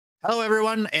Hello,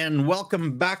 everyone, and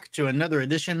welcome back to another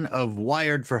edition of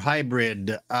Wired for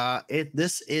Hybrid.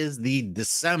 This is the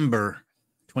December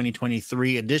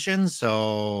 2023 edition,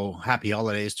 so happy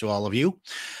holidays to all of you.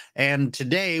 And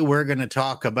today we're going to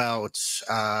talk about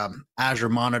Azure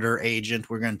Monitor Agent.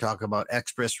 We're going to talk about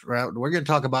ExpressRoute. We're going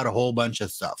to talk about a whole bunch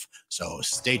of stuff, so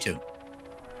stay tuned.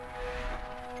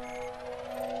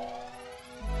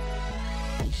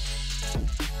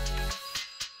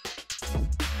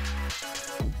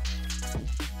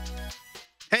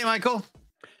 Hey, Michael.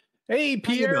 Hey,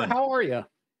 Pierre. How are you?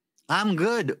 I'm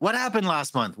good. What happened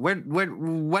last month?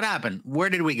 What happened? Where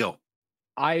did we go?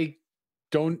 I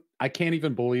can't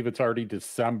even believe it's already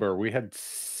December.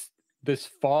 This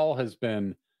fall has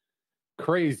been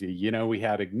crazy. We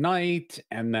had Ignite,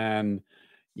 and then,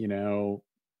 in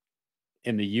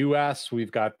the US,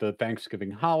 we've got the Thanksgiving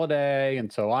holiday.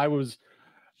 And so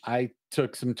I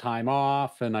took some time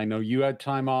off, and I know you had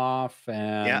time off.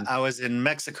 And yeah, I was in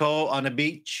Mexico on a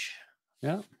beach.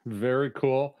 Yeah, very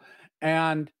cool.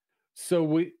 And so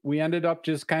we ended up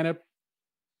just kind of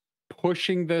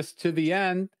pushing this to the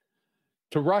end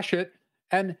to rush it.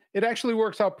 And it actually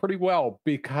works out pretty well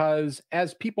because,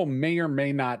 as people may or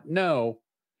may not know,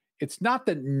 it's not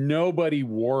that nobody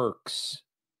works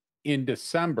in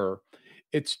December.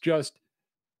 It's just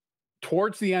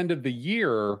towards the end of the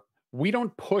year, we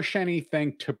don't push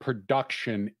anything to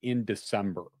production in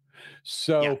December.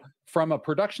 So from a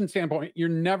production standpoint, you're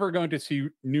never going to see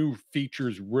new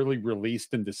features really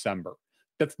released in December.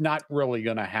 That's not really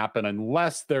going to happen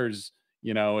unless there's,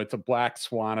 it's a black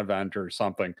swan event or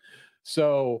something.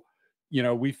 So,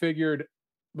 we figured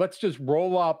let's just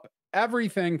roll up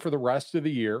everything for the rest of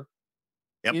the year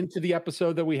into the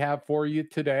episode that we have for you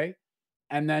today.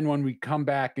 And then when we come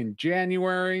back in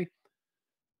January,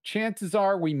 chances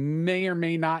are we may or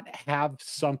may not have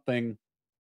something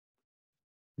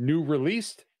new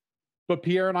released, but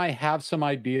Pierre and I have some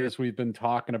ideas we've been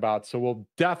talking about. So we'll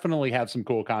definitely have some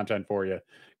cool content for you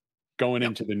going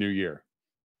into the new year.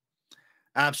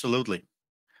 Absolutely.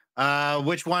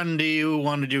 Which one do you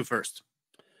want to do first?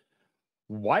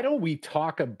 Why don't we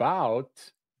talk about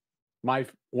one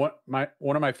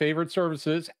of my favorite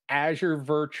services, Azure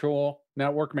Virtual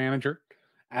Network Manager.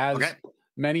 As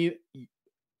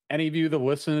any of you that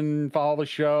listen, follow the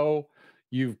show,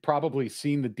 you've probably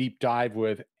seen the deep dive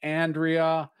with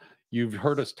Andrea. You've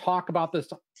heard us talk about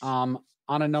this on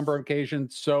a number of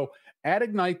occasions. So at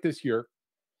Ignite this year,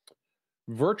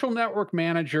 Virtual Network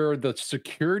Manager, the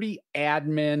security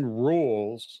admin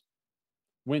rules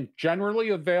went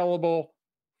generally available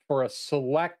for a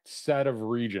select set of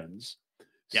regions.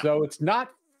 Yeah. So it's not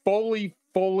fully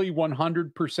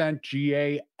 100%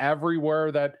 GA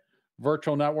everywhere that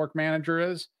Virtual Network Manager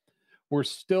is. We're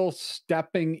still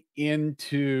stepping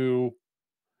into,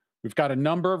 we've got a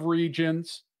number of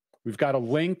regions. We've got a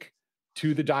link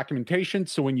to the documentation.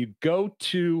 So when you go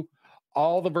to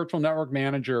all the Virtual Network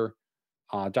Manager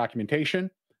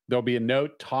documentation, there'll be a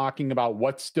note talking about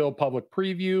what's still public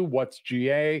preview, what's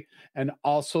GA, and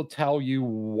also tell you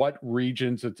what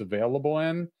regions it's available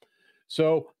in.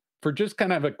 So for just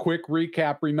kind of a quick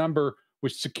recap, remember,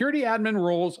 with security admin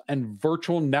roles and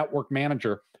Virtual Network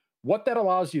Manager, what that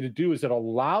allows you to do is it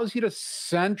allows you to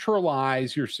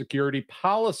centralize your security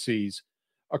policies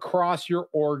across your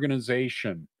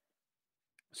organization.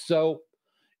 So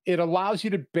it allows you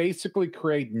to basically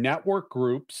create network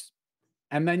groups,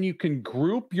 and then you can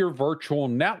group your virtual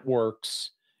networks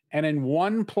and in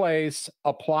one place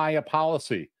apply a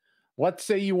policy. Let's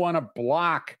say you want to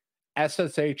block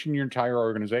SSH in your entire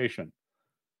organization.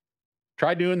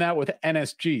 Try doing that with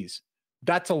NSGs.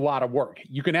 That's a lot of work.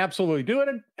 You can absolutely do it,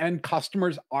 and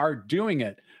customers are doing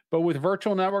it. But with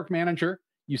Virtual Network Manager,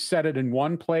 you set it in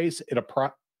one place. It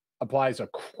applies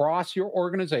across your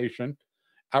organization,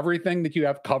 everything that you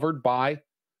have covered by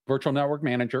Virtual Network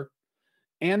Manager.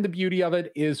 And the beauty of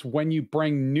it is when you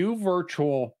bring new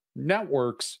virtual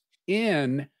networks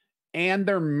in and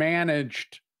they're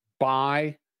managed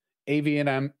by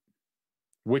AVNM,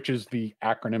 which is the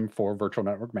acronym for Virtual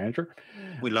Network Manager.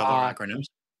 We love our acronyms.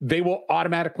 They will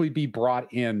automatically be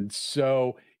brought in.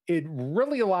 So it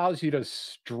really allows you to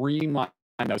streamline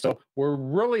those. So we're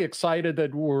really excited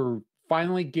that we're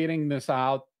finally getting this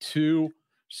out to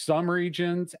some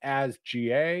regions as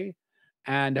GA,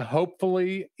 and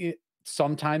hopefully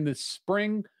sometime this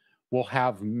spring, we'll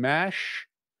have mesh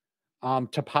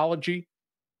topology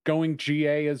going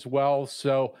GA as well.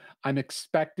 So I'm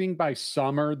expecting by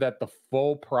summer that the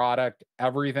full product,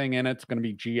 everything in it's going to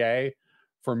be GA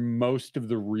for most of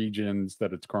the regions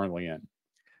that it's currently in.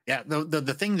 Yeah,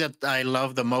 the thing that I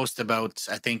love the most about,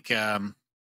 I think, the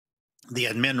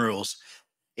admin rules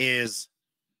is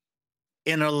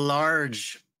in a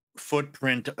large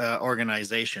footprint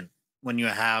organization, when you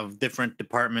have different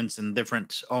departments and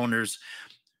different owners,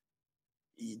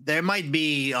 there might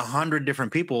be 100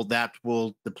 different people that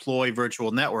will deploy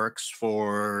virtual networks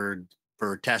for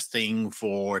testing,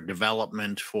 for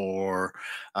development, for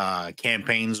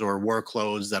campaigns or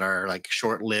workloads that are like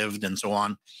short-lived and so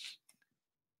on.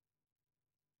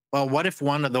 Well, what if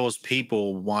one of those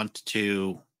people want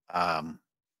to um,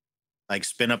 like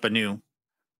spin up a new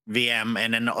VM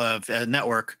and then a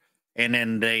network, and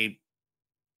then they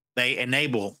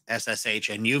enable SSH,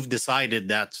 and you've decided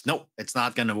that nope, it's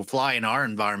not going to fly in our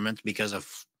environment because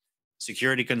of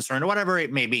security concern or whatever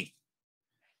it may be.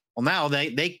 Well, now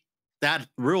they that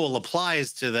rule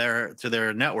applies to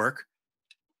their network,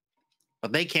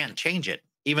 but they can't change it,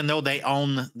 even though they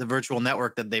own the virtual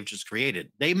network that they've just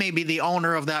created. They may be the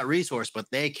owner of that resource, but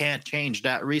they can't change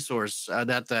that resource,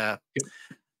 that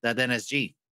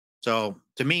NSG. So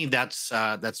to me, that's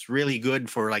really good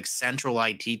for like central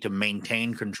IT to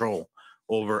maintain control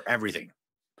over everything.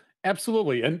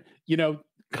 Absolutely. And,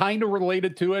 kind of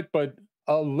related to it, but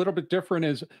a little bit different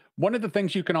is one of the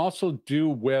things you can also do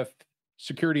with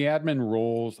security admin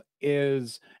rules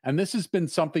is, and this has been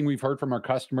something we've heard from our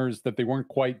customers that they weren't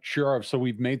quite sure of. So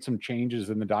we've made some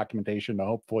changes in the documentation to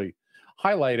hopefully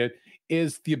highlight it,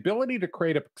 is the ability to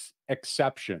create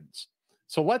exceptions.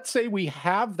 So let's say we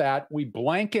have that, we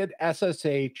blanket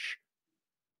SSH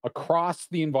across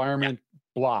the environment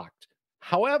blocked.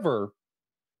 However,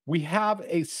 we have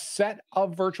a set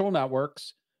of virtual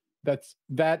networks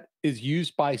that is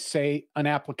used by, say, an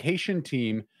application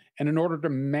team, and in order to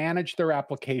manage their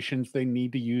applications, they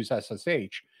need to use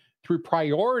SSH. Through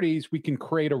priorities, we can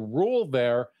create a rule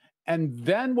there, and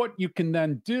then what you can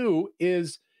then do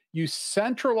is you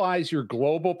centralize your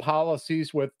global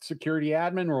policies with security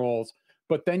admin rules,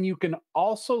 but then you can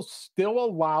also still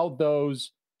allow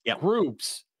those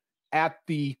groups at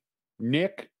the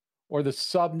NIC or the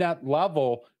subnet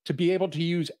level to be able to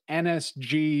use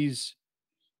NSGs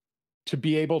to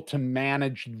be able to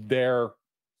manage their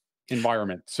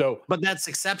environment. So, but that's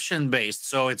exception based,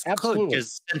 so it's good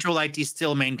because central IT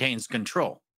still maintains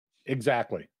control.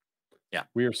 Exactly. Yeah,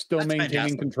 we are still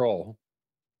maintaining control.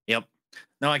 Yep.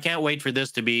 No, I can't wait for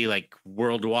this to be like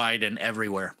worldwide and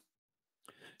everywhere.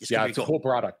 It's a cool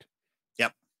product.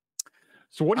 Yep.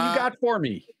 So what do you got for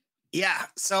me? Yeah,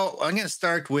 so I'm going to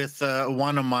start with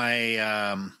one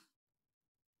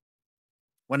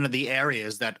of the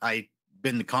areas that I've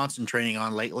been concentrating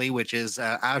on lately, which is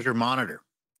Azure Monitor.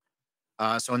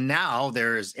 So now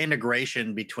there's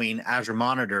integration between Azure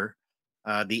Monitor,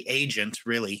 the agent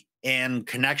really, and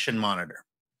Connection Monitor.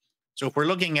 So if we're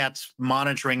looking at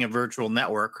monitoring a virtual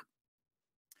network,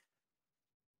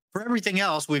 for everything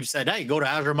else, we've said, hey, go to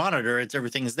Azure Monitor,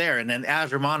 everything's there. And then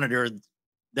Azure Monitor,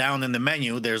 down in the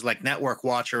menu, there's like Network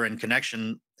Watcher and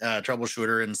Connection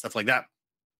Troubleshooter and stuff like that,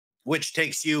 which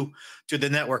takes you to the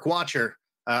Network Watcher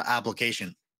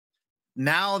application.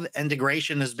 Now the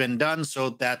integration has been done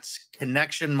so that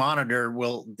Connection Monitor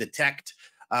will detect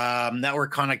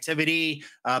network connectivity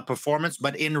performance,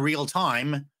 but in real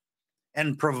time,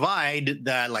 and provide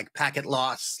the like packet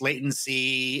loss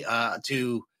latency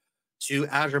to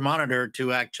Azure Monitor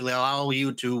to actually allow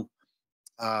you to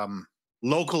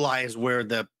localize where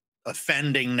the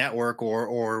offending network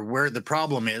or where the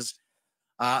problem is.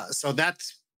 So that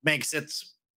makes it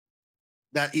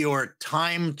that your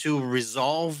time to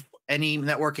resolve any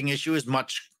networking issue is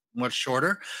much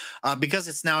shorter because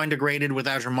it's now integrated with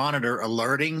Azure Monitor.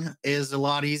 Alerting is a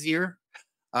lot easier.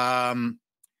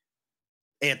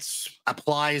 It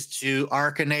applies to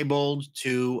ARC enabled,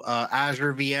 to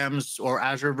Azure VMs or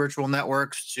Azure virtual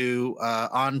networks, to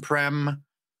on-prem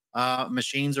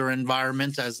machines or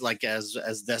environments as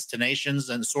destinations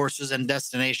and sources and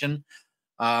destination.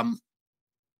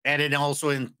 And it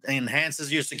also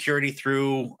enhances your security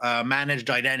through managed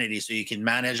identity. So you can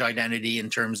manage identity in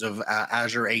terms of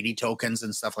Azure AD tokens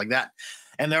and stuff like that.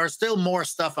 And there are still more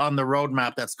stuff on the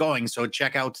roadmap that's going. So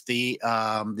check out the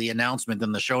announcement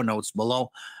in the show notes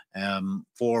below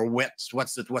for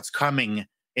what's coming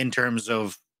in terms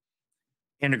of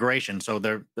integration. So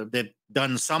they've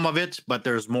done some of it, but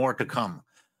there's more to come.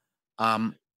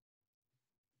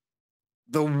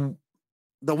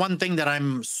 The one thing that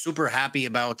I'm super happy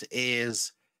about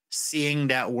is seeing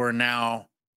that we're now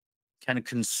kind of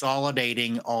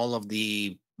consolidating all of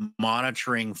the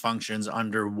monitoring functions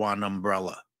under one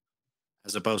umbrella,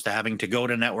 as opposed to having to go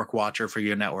to Network Watcher for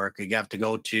your network. You have to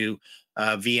go to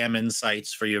VM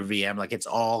Insights for your VM. Like it's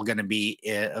all going to be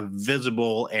a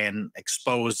visible and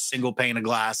exposed single pane of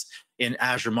glass in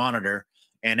Azure Monitor,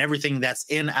 and everything that's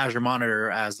in Azure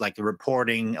Monitor as like the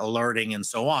reporting, alerting, and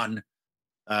so on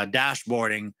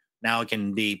dashboarding, now it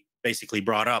can be basically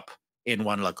brought up in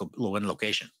one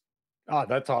location. Oh,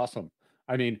 that's awesome.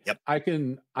 I mean, Yep. I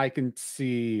can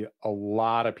see a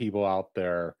lot of people out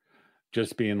there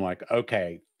just being like,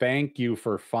 okay, thank you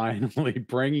for finally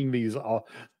bringing these all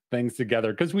things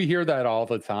together. Because we hear that all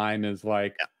the time is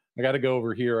like, Yep. I got to go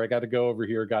over here, I got to go over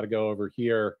here, got to go over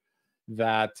here.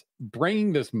 That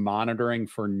bringing this monitoring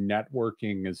for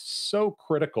networking is so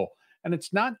critical. And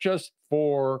it's not just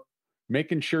for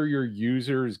making sure your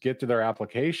users get to their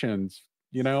applications,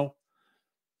 you know,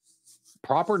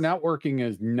 proper networking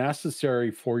is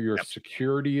necessary for your Yep.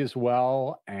 security as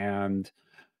well. And,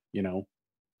 you know,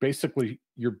 basically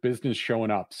your business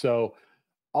showing up. So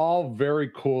all very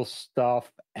cool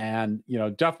stuff. And, you know,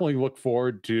 definitely look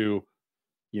forward to,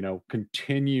 you know,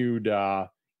 continued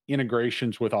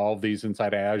integrations with all of these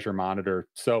inside Azure Monitor.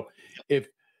 So if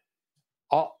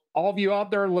all of you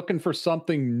out there looking for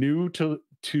something new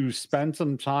to spend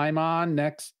some time on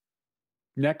next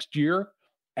year,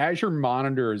 Azure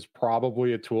Monitor is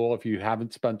probably a tool. If you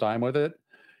haven't spent time with it,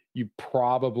 you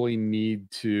probably need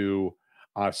to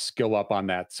skill up on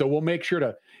that. So we'll make sure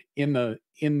to in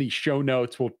the show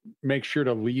notes, we'll make sure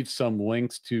to leave some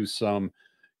links to some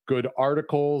good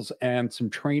articles and some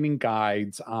training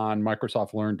guides on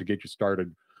Microsoft Learn to get you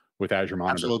started with Azure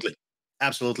Monitor. Absolutely.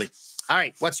 Absolutely. All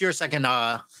right. What's your second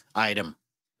item?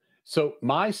 So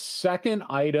my second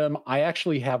item, I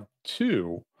actually have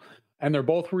two, and they're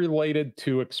both related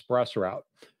to ExpressRoute.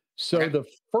 So Okay. the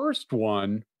first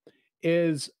one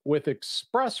is with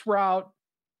ExpressRoute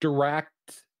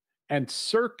Direct and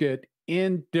Circuit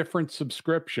in different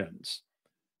subscriptions.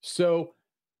 So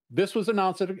this was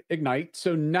announced at Ignite.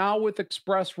 So now with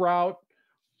ExpressRoute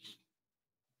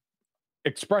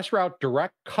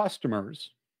Direct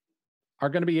customers are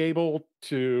going to be able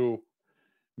to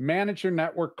manage their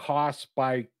network costs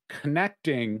by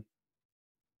connecting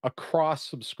across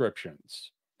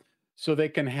subscriptions. So they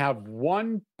can have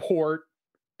one port,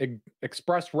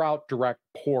 ExpressRoute Direct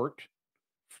port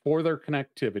for their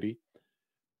connectivity,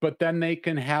 but then they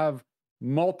can have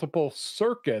multiple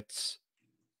circuits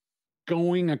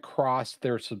going across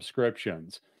their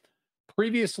subscriptions.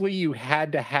 Previously, you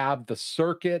had to have the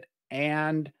circuit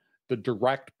and the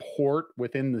direct port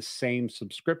within the same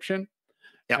subscription.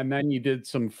 Yep. And then you did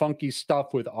some funky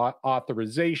stuff with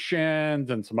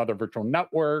authorizations and some other virtual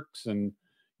networks, and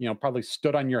you know, probably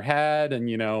stood on your head and,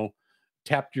 you know,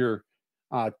 tapped your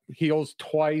heels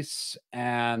twice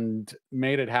and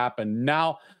made it happen.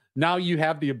 Now you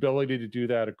have the ability to do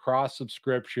that across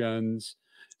subscriptions.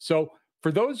 So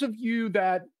for those of you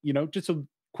that, you know, just a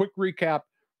quick recap,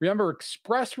 remember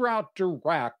ExpressRoute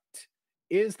Direct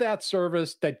is that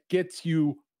service that gets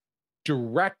you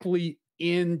directly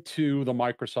into the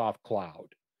Microsoft cloud.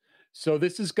 So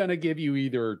this is going to give you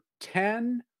either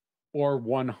 10 or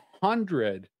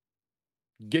 100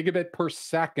 gigabit per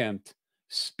second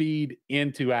speed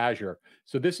into Azure.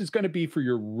 So this is going to be for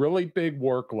your really big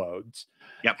workloads.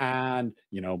 Yep. And,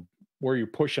 you know, where you're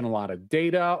pushing a lot of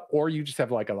data or you just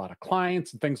have like a lot of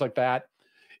clients and things like that.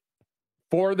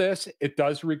 For this, it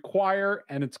does require,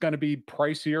 and it's going to be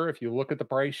pricier. If you look at the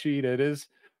price sheet, it is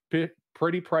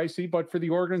pretty pricey, but for the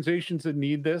organizations that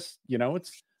need this, you know,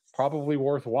 it's probably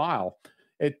worthwhile.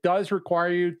 It does require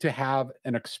you to have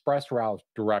an ExpressRoute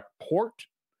Direct port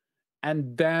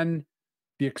and then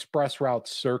the ExpressRoute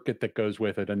circuit that goes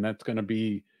with it. And that's going to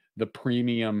be the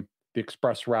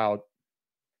ExpressRoute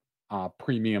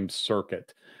premium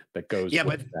circuit that goes Yeah,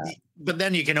 with that. but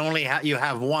then you can only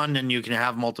have one, and you can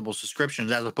have multiple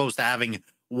subscriptions as opposed to having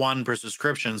one per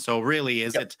subscription. So really,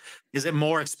 is it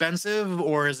more expensive,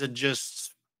 or is it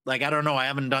just like, I don't know, I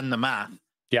haven't done the math.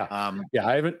 Yeah. Yeah,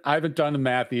 I haven't done the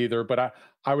math either, but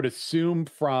I would assume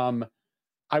from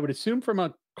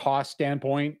a cost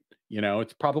standpoint, you know,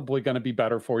 it's probably going to be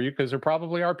better for you because there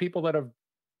probably are people that have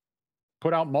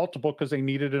put out multiple because they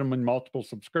needed them in multiple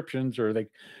subscriptions or they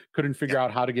couldn't figure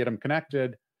out how to get them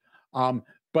connected.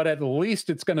 But at least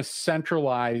it's going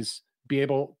to be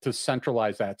able to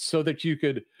centralize that so that you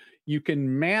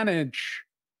can manage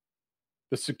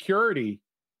the security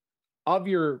of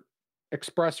your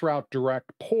ExpressRoute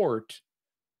Direct port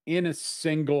in a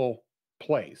single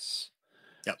place.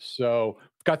 Yep. So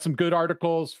I've got some good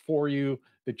articles for you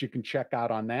that you can check out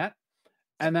on that.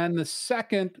 And then the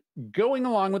second, going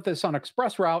along with this on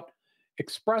ExpressRoute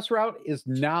is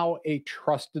now a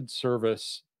trusted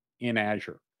service in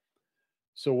Azure.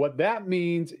 So what that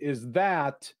means is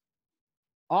that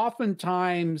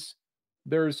oftentimes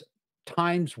there's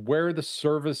times where the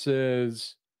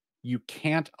services you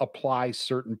can't apply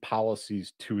certain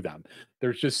policies to them.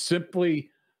 There's just simply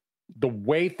the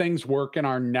way things work in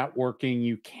our networking,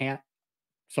 you can't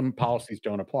some policies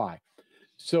don't apply.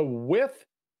 So with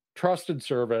trusted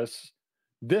service,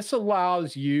 this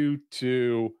allows you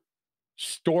to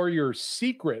store your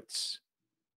secrets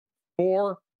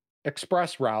for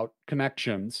ExpressRoute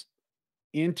connections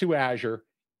into Azure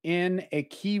in a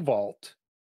key vault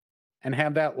and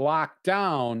have that locked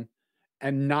down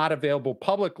and not available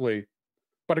publicly,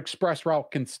 but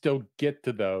ExpressRoute can still get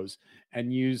to those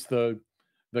and use the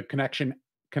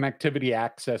connectivity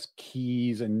access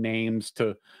keys and names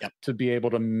to be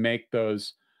able to make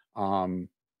those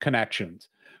connections,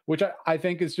 which I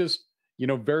think is just,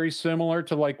 very similar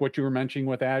to like what you were mentioning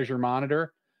with Azure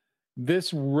Monitor.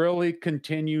 This really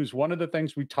continues. One of the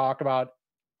things we talk about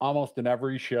almost in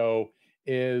every show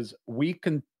is we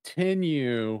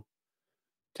continue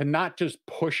to not just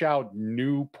push out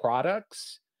new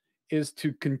products, is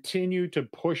to continue to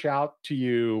push out to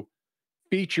you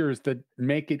features that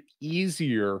make it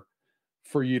easier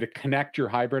for you to connect your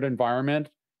hybrid environment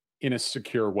in a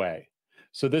secure way.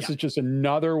 So this is just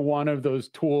another one of those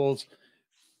tools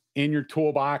in your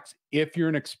toolbox if you're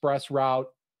an ExpressRoute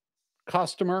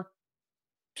customer,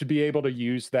 to be able to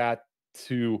use that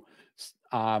to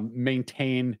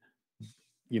maintain,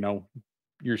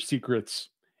 your secrets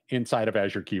inside of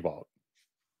Azure Key Vault.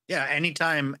 Yeah,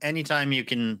 anytime you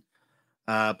can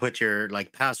put your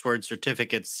like password,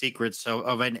 certificates, secrets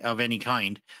of any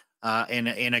kind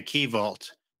in a key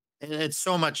vault, it's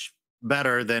so much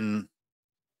better than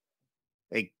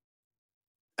like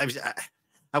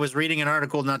I was reading an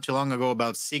article not too long ago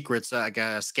about secrets, like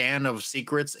a scan of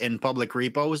secrets in public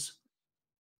repos.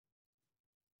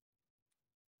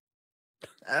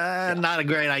 Not a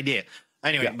great idea.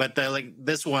 Anyway, but like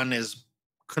this one is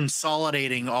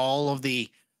consolidating all of the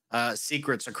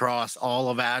secrets across all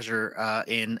of Azure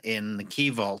in the Key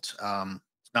Vault.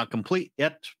 It's not complete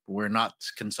yet. We're not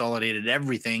consolidated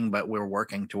everything, but we're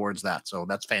working towards that. So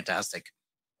that's fantastic.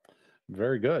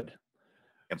 Very good.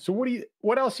 So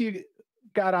what else you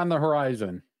got on the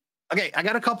horizon? Okay, I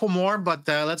got a couple more, but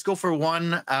let's go for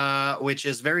one which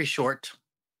is very short.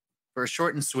 For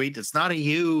short and sweet. It's not a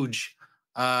huge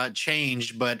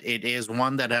change, but it is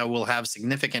one that will have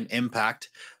significant impact,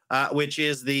 which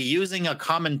is the using a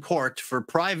common port for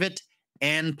private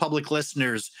and public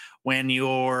listeners when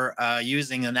you're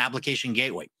using an application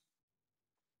gateway.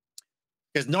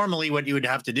 Because normally what you would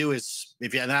have to do is,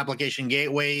 if you have an application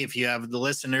gateway, if you have the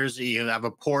listeners, you have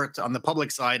a port on the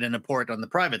public side and a port on the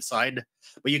private side,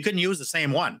 but you couldn't use the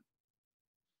same one.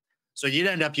 So you'd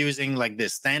end up using like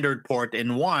this standard port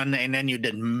in one, and then you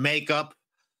did make up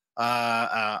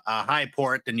a high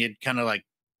port, and you'd kind of like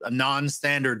a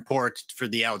non-standard port for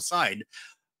the outside.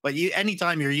 But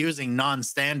anytime you're using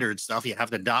non-standard stuff, you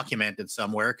have to document it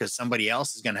somewhere because somebody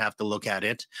else is going to have to look at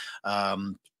it.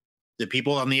 The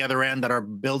people on the other end that are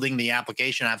building the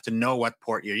application have to know what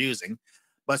port you're using.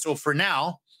 But so for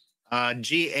now,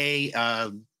 GA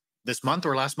this month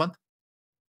or last month,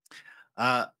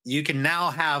 you can now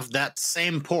have that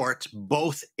same port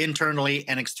both internally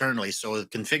and externally. So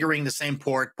configuring the same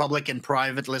port, public and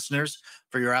private listeners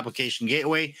for your application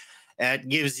gateway, it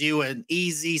gives you an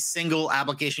easy single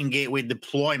application gateway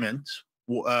deployment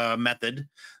method.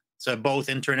 So both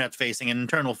internet facing and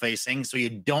internal facing. So you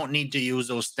don't need to use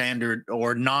those standard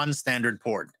or non-standard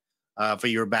port for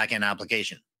your backend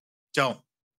application. So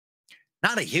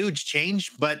not a huge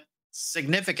change, but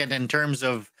significant in terms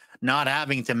of not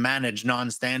having to manage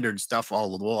non-standard stuff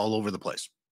all over the place.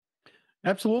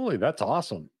 Absolutely. That's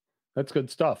awesome. That's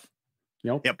good stuff.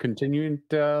 Continuing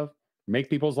to make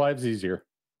people's lives easier.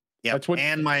 Yeah. That's what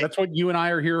you and I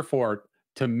are here for,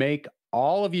 to make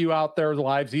all of you out there's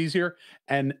lives easier.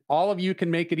 And all of you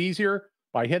can make it easier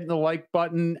by hitting the like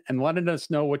button and letting us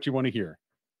know what you want to hear.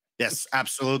 Yes,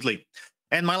 absolutely.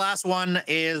 And my last one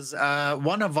is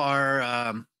one of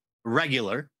our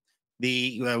regular,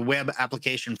 the web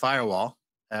application firewall,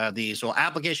 so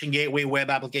application gateway web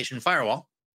application firewall.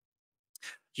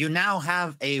 You now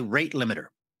have a rate limiter.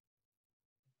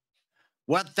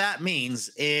 What that means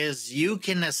is you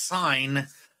can assign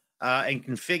and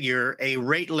configure a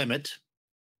rate limit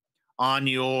on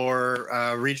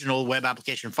your regional web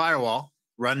application firewall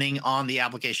running on the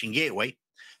application gateway,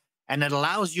 and it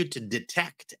allows you to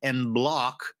detect and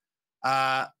block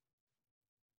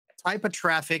type of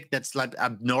traffic that's like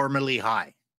abnormally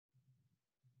high.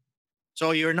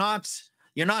 So you're not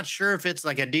sure if it's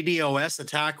like a DDoS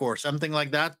attack or something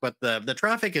like that, but the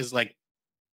traffic is like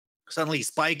suddenly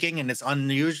spiking and it's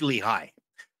unusually high.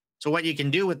 So what you can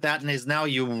do with that is now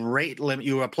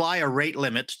you apply a rate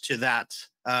limit to that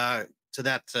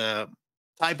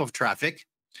type of traffic.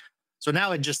 So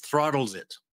now it just throttles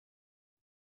it.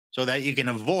 so that you can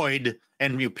avoid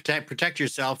and you protect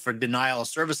yourself for denial of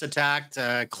service attack,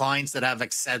 clients that have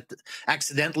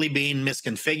accidentally been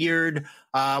misconfigured,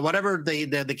 whatever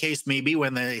the case may be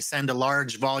when they send a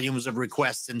large volumes of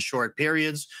requests in short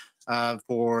periods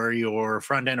for your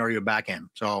front end or your back end.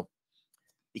 So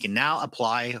you can now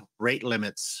apply rate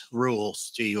limits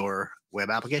rules to your web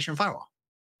application firewall.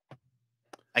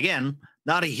 Again,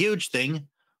 not a huge thing,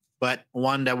 but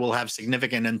one that will have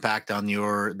significant impact on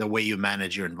the way you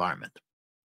manage your environment.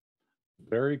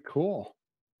 Very cool.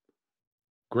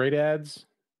 Great ads.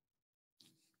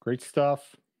 Great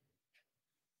stuff.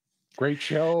 Great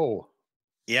show.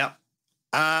 Yep.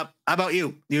 How about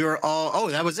you? You're all. Oh,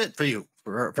 that was it for you.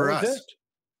 For us.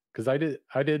 Because I did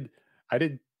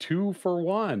 2 for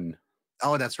 1.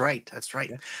 Oh, that's right. That's right.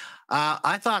 Yeah.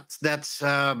 I thought that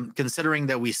considering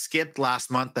that we skipped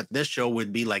last month, that this show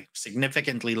would be like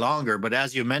significantly longer. But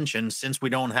as you mentioned, since we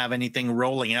don't have anything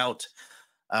rolling out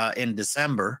in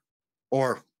December,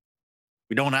 or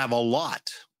we don't have a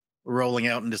lot rolling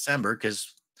out in December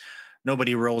because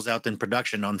nobody rolls out in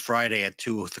production on Friday at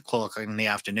 2 o'clock in the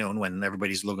afternoon when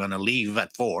everybody's going to leave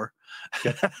at 4.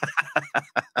 Yep.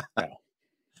 Yeah.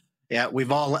 Yeah,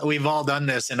 we've all done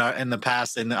this in the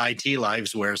past in the IT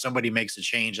lives where somebody makes a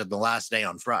change at the last day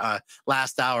on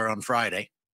last hour on Friday.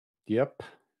 Yep.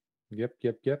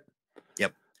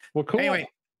 Well, cool. Anyway,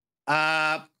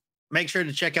 make sure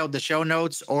to check out the show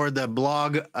notes or the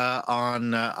blog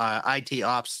on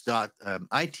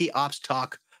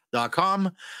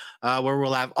itopstalk.com, where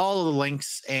we'll have all of the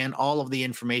links and all of the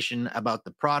information about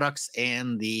the products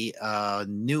and the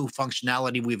new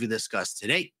functionality we've discussed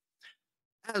today.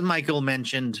 As Michael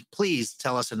mentioned, please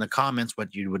tell us in the comments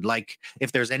what you would like.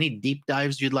 If there's any deep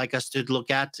dives you'd like us to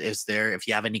look at, if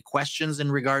you have any questions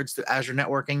in regards to Azure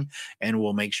networking, and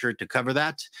we'll make sure to cover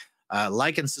that.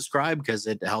 Like and subscribe because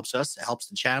it helps us, it helps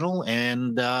the channel,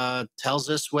 and tells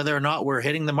us whether or not we're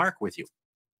hitting the mark with you.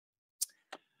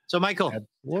 So, Michael,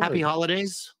 happy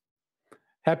holidays.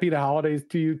 Happy holidays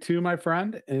to you too, my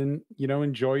friend, and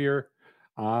enjoy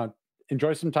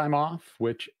some time off,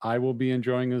 which I will be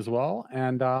enjoying as well,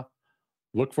 and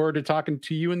look forward to talking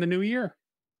to you in the new year.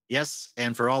 Yes,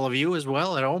 and for all of you as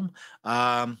well at home,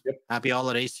 happy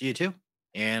holidays to you too,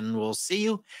 and we'll see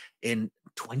you in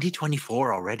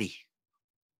 2024 already.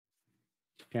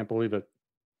 Can't believe it.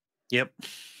 Yep.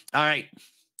 All right.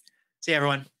 See you,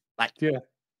 everyone. Bye. See ya.